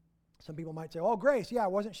 Some people might say, oh, grace, yeah,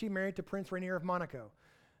 wasn't she married to Prince Rainier of Monaco?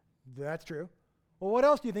 That's true. Well, what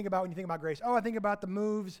else do you think about when you think about grace? Oh, I think about the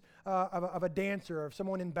moves of a dancer or of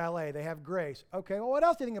someone in ballet. They have grace. Okay, well, what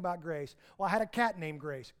else do you think about grace? Well, I had a cat named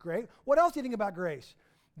Grace. Great. What else do you think about grace?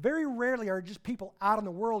 Very rarely are just people out in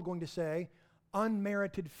the world going to say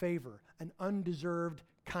unmerited favor, an undeserved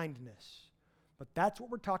kindness. But that's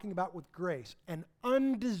what we're talking about with grace, an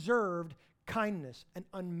undeserved kindness, an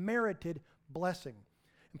unmerited blessing.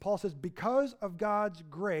 And Paul says, because of God's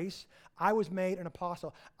grace, I was made an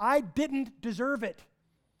apostle. I didn't deserve it.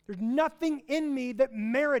 There's nothing in me that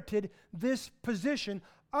merited this position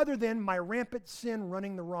other than my rampant sin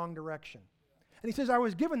running the wrong direction. And he says, I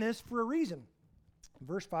was given this for a reason.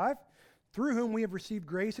 Verse 5, through whom we have received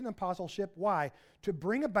grace and apostleship. Why? To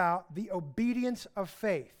bring about the obedience of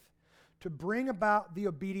faith. To bring about the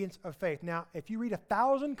obedience of faith. Now, if you read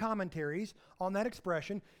 1,000 commentaries on that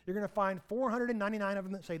expression, you're going to find 499 of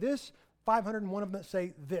them that say this, 501 of them that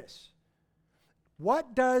say this.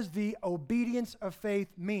 What does the obedience of faith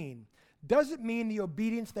mean? Does it mean the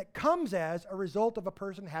obedience that comes as a result of a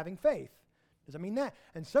person having faith? Does it mean that?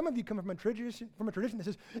 And some of you come from a tradition that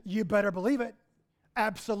says, you better believe it.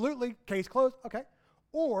 Absolutely, case closed, okay.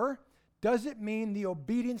 Or does it mean the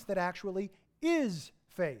obedience that actually is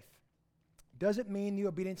faith? Does it mean the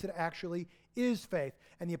obedience that actually is faith?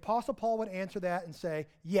 And the Apostle Paul would answer that and say,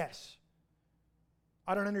 yes.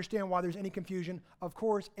 I don't understand why there's any confusion. Of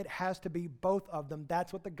course, it has to be both of them.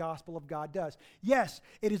 That's what the gospel of God does. Yes,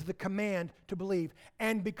 it is the command to believe.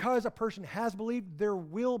 And because a person has believed, there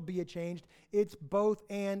will be a change. It's both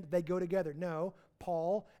and they go together. No,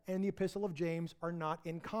 Paul and the Epistle of James are not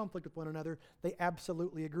in conflict with one another. They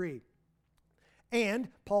absolutely agree. And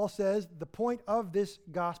Paul says the point of this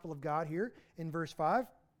gospel of God here in verse 5,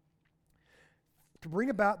 to bring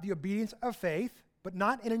about the obedience of faith, but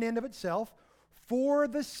not in an end of itself, for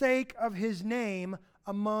the sake of his name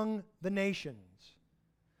among the nations.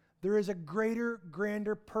 There is a greater,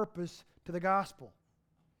 grander purpose to the gospel.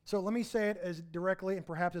 So let me say it as directly and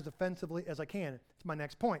perhaps as offensively as I can. It's my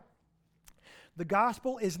next point. The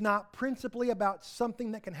gospel is not principally about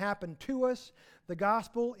something that can happen to us. The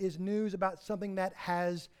gospel is news about something that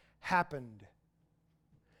has happened.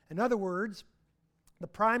 In other words, The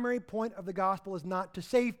primary point of the gospel is not to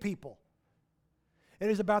save people. It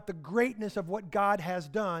is about the greatness of what God has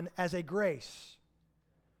done as a grace.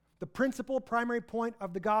 The principal primary point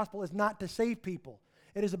of the gospel is not to save people.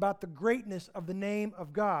 It is about the greatness of the name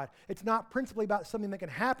of God. It's not principally about something that can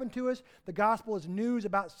happen to us. The gospel is news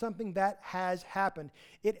about something that has happened.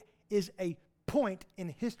 It is a point in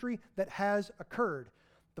history that has occurred.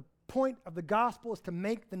 The point of the gospel is to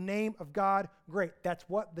make the name of God great. That's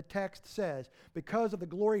what the text says. Because of the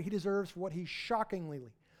glory he deserves for what he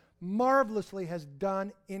shockingly, marvelously has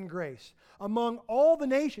done in grace. Among all the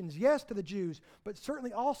nations, yes, to the Jews, but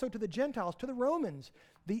certainly also to the Gentiles, to the Romans,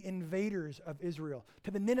 the invaders of Israel,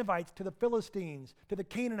 to the Ninevites, to the Philistines, to the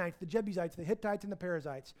Canaanites, the Jebusites, the Hittites, and the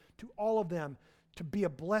Perizzites, to all of them, to be a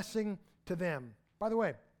blessing to them. By the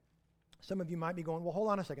way, some of you might be going, well, hold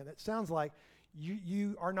on a second. That sounds like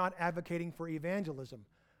you are not advocating for evangelism.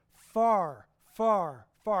 Far, far,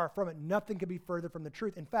 far from it. Nothing could be further from the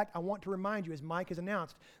truth. In fact, I want to remind you, as Mike has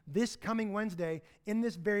announced, this coming Wednesday in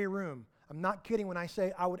this very room, I'm not kidding when I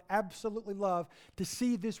say I would absolutely love to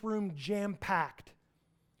see this room jam-packed,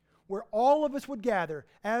 where all of us would gather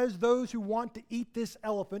as those who want to eat this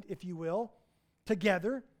elephant, if you will,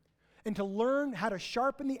 together, and to learn how to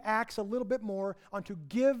sharpen the axe a little bit more on to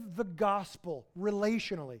give the gospel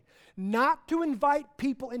relationally, not to invite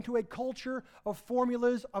people into a culture of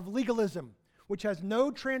formulas of legalism, which has no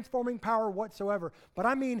transforming power whatsoever. But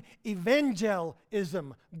I mean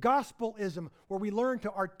evangelism, gospelism, where we learn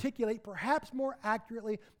to articulate perhaps more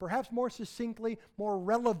accurately, perhaps more succinctly, more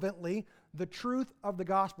relevantly, the truth of the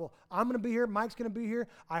gospel. I'm going to be here. Mike's going to be here.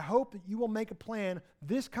 I hope that you will make a plan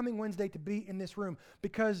this coming Wednesday to be in this room,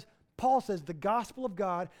 because Paul says the gospel of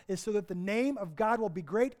God is so that the name of God will be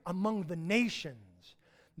great among the nations.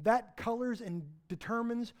 That colors and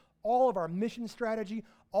determines all of our mission strategy,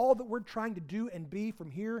 all that we're trying to do and be from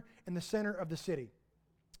here in the center of the city.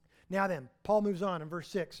 Now then, Paul moves on in verse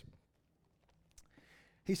 6.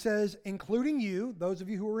 He says, including you, those of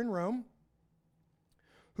you who are in Rome,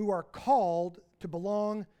 who are called to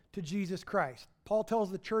belong to Jesus Christ. Paul tells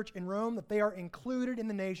the church in Rome that they are included in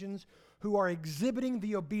the nations who are exhibiting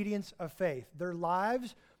the obedience of faith. Their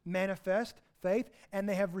lives manifest faith, and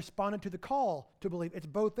they have responded to the call to believe. It's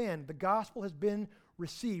both and. The gospel has been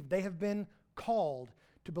received. They have been called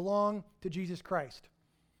to belong to Jesus Christ.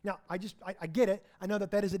 Now, I get it. I know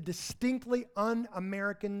that is a distinctly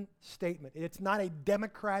un-American statement. It's not a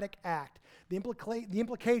democratic act. The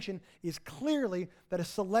implication is clearly that a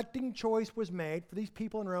selecting choice was made for these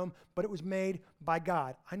people in Rome, but it was made by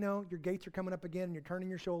God. I know your gates are coming up again and you're turning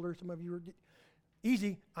your shoulders. Some of you are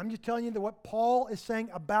easy. I'm just telling you that what Paul is saying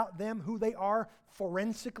about them, who they are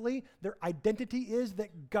forensically, their identity is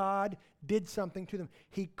that God did something to them.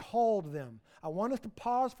 He called them. I want us to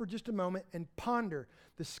pause for just a moment and ponder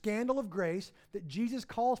the scandal of grace that Jesus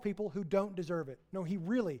calls people who don't deserve it. No,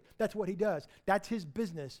 that's what he does. That's his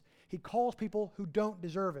business. He calls people who don't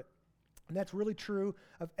deserve it. And that's really true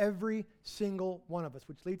of every single one of us,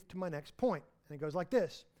 which leads to my next point. And it goes like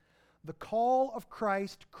this. The call of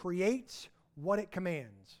Christ creates what it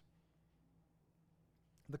commands.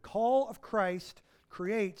 The call of Christ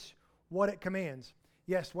creates what it commands.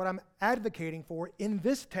 Yes, what I'm advocating for in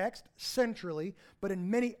this text, centrally, but in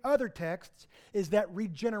many other texts, is that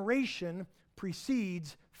regeneration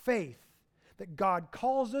precedes faith. That God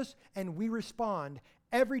calls us and we respond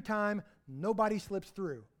every time. Nobody slips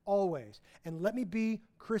through, always. And let me be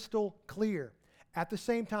crystal clear. At the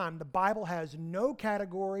same time, the Bible has no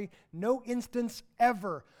category, no instance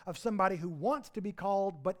ever of somebody who wants to be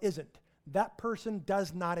called but isn't. That person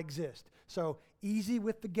does not exist. So easy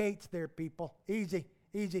with the gates there, people. Easy,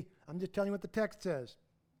 easy. I'm just telling you what the text says.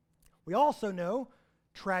 We also know,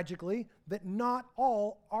 tragically, that not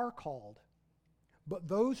all are called. But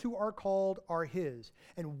those who are called are his.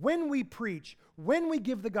 And when we preach, when we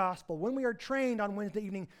give the gospel, when we are trained on Wednesday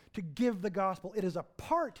evening to give the gospel, it is a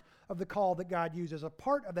part of the call that God uses, a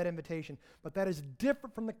part of that invitation. But that is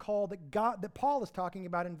different from the call that Paul is talking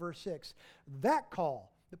about in verse 6. That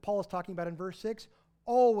call that Paul is talking about in verse 6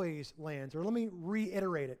 always lands. Or let me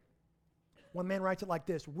reiterate it. One man writes it like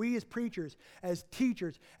this: we as preachers, as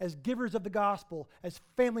teachers, as givers of the gospel, as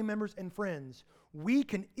family members and friends, we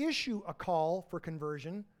can issue a call for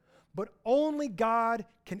conversion, but only God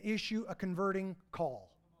can issue a converting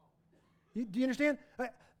call. Do you understand?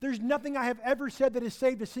 There's nothing I have ever said that has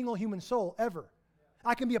saved a single human soul, ever.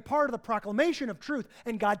 I can be a part of the proclamation of truth,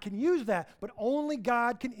 and God can use that, but only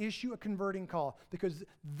God can issue a converting call, because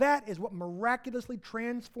that is what miraculously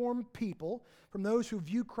transformed people from those who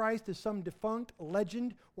view Christ as some defunct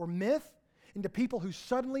legend or myth into people who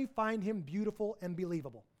suddenly find him beautiful and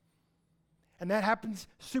believable. And that happens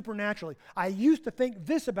supernaturally. I used to think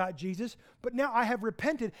this about Jesus, but now I have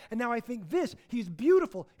repented, and now I think this. He's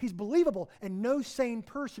beautiful, he's believable, and no sane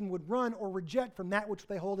person would run or reject from that which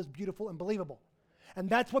they hold as beautiful and believable. And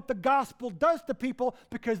that's what the gospel does to people,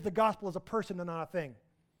 because the gospel is a person and not a thing.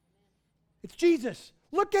 It's Jesus.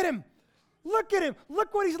 Look at him. Look at him.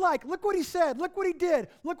 Look what he's like. Look what he said. Look what he did.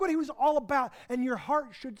 Look what he was all about. And your heart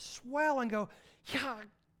should swell and go, yeah,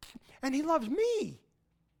 and he loves me.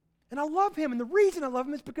 And I love him, and the reason I love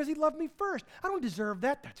him is because he loved me first. I don't deserve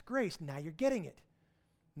that. That's grace. Now you're getting it.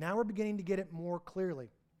 Now we're beginning to get it more clearly.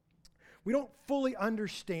 We don't fully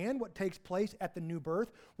understand what takes place at the new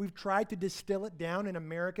birth. We've tried to distill it down in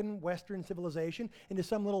American Western civilization into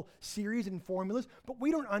some little series and formulas, but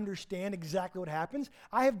we don't understand exactly what happens.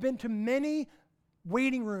 I have been to many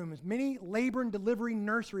waiting rooms, many labor and delivery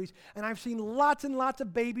nurseries, and I've seen lots and lots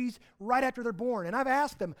of babies right after they're born, and I've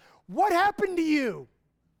asked them, what happened to you?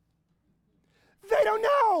 They don't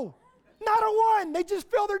know. Not a one. They just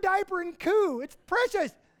fill their diaper and coo. It's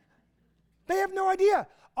precious. They have no idea.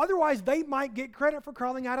 Otherwise, they might get credit for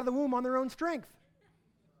crawling out of the womb on their own strength.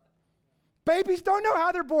 Babies don't know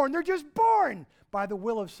how they're born. They're just born by the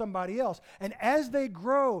will of somebody else. And as they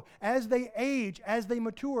grow, as they age, as they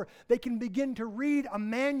mature, they can begin to read a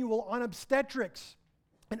manual on obstetrics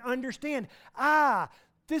and understand,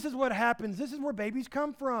 this is what happens. This is where babies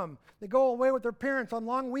come from. They go away with their parents on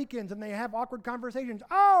long weekends and they have awkward conversations.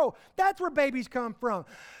 Oh, that's where babies come from.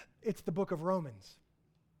 It's the book of Romans.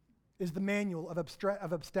 Is the manual of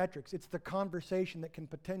obstetrics. It's the conversation that can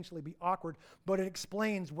potentially be awkward, but it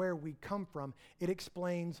explains where we come from. It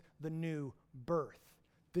explains the new birth.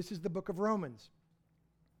 This is the book of Romans.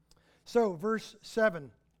 So, verse 7,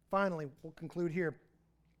 finally, we'll conclude here.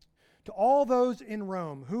 To all those in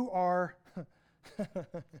Rome who are,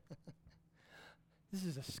 this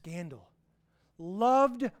is a scandal,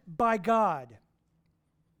 loved by God.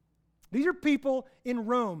 These are people in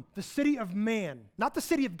Rome, the city of man, not the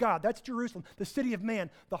city of God, that's Jerusalem, the city of man,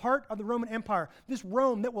 the heart of the Roman Empire, this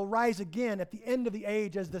Rome that will rise again at the end of the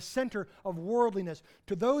age as the center of worldliness.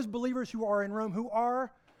 To those believers who are in Rome, who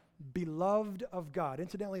are beloved of God.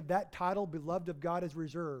 Incidentally, that title, beloved of God, is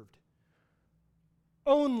reserved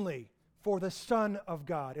only for the Son of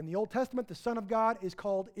God. In the Old Testament, the Son of God is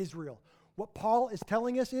called Israel. What Paul is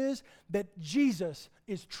telling us is that Jesus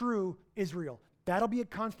is true Israel. That'll be a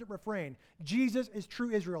constant refrain. Jesus is true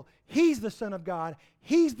Israel. He's the Son of God.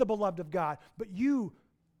 He's the beloved of God. But you,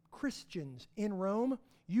 Christians in Rome,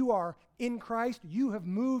 you are in Christ. You have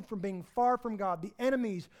moved from being far from God, the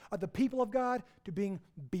enemies of the people of God, to being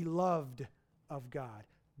beloved of God.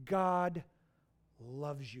 God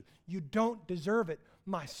loves you. You don't deserve it.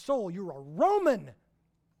 My soul, you're a Roman,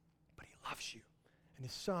 but he loves you. And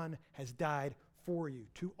his Son has died for you.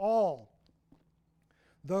 To all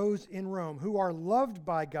those in Rome who are loved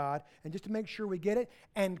by God, and just to make sure we get it,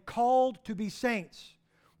 and called to be saints.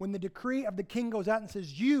 When the decree of the king goes out and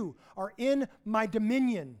says, you are in my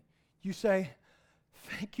dominion, you say,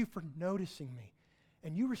 thank you for noticing me.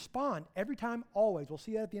 And you respond every time, always. We'll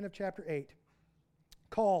see that at the end of chapter 8.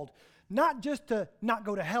 Called, not just to not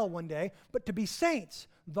go to hell one day, but to be saints,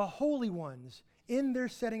 the holy ones, in their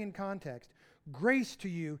setting and context. Grace to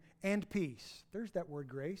you and peace. There's that word,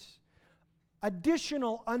 grace.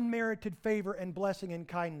 Additional unmerited favor and blessing and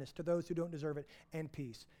kindness to those who don't deserve it, and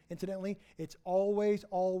peace. Incidentally, it's always,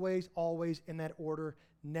 always, always in that order,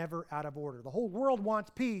 never out of order. The whole world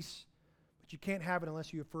wants peace, but you can't have it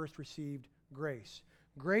unless you have first received grace.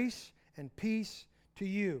 Grace and peace to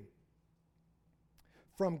you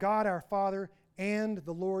from God our Father and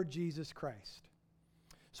the Lord Jesus Christ.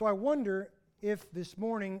 So I wonder if this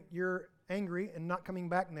morning you're angry and not coming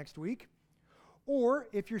back next week, or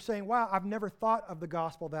if you're saying, wow, I've never thought of the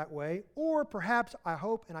gospel that way, or perhaps I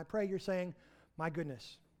hope and I pray you're saying, my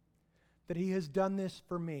goodness, that he has done this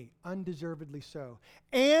for me, undeservedly so.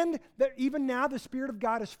 And that even now the Spirit of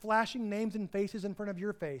God is flashing names and faces in front of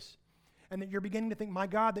your face, and that you're beginning to think, my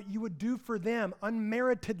God, that you would do for them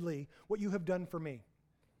unmeritedly what you have done for me.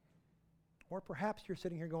 Or perhaps you're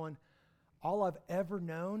sitting here going, all I've ever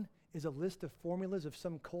known is a list of formulas of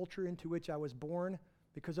some culture into which I was born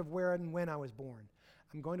because of where and when I was born.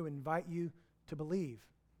 I'm going to invite you to believe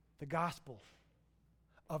the gospel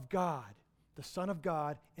of God, the Son of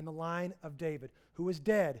God in the line of David, who is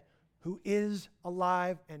dead, who is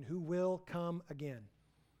alive, and who will come again.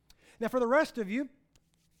 Now, for the rest of you,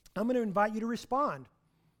 I'm going to invite you to respond.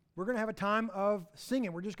 We're going to have a time of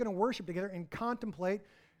singing. We're just going to worship together and contemplate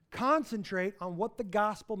concentrate on what the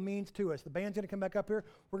gospel means to us. The band's going to come back up here.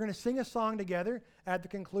 We're going to sing a song together. At the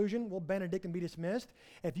conclusion, we'll benedict and be dismissed.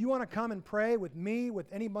 If you want to come and pray with me, with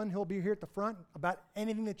anyone who'll be here at the front about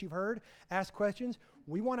anything that you've heard, ask questions.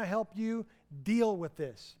 We want to help you deal with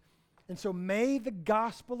this. And so may the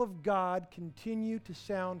gospel of God continue to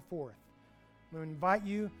sound forth. I'm going to invite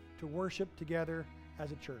you to worship together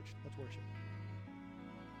as a church. Let's worship.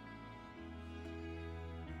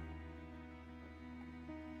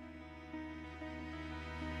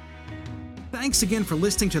 Thanks again for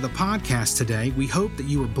listening to the podcast today. We hope that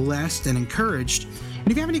you were blessed and encouraged.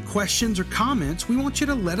 And if you have any questions or comments, we want you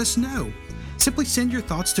to let us know. Simply send your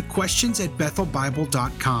thoughts to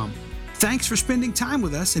questions@bethelbible.com. Thanks for spending time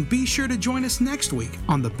with us, and be sure to join us next week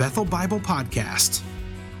on the Bethel Bible Podcast.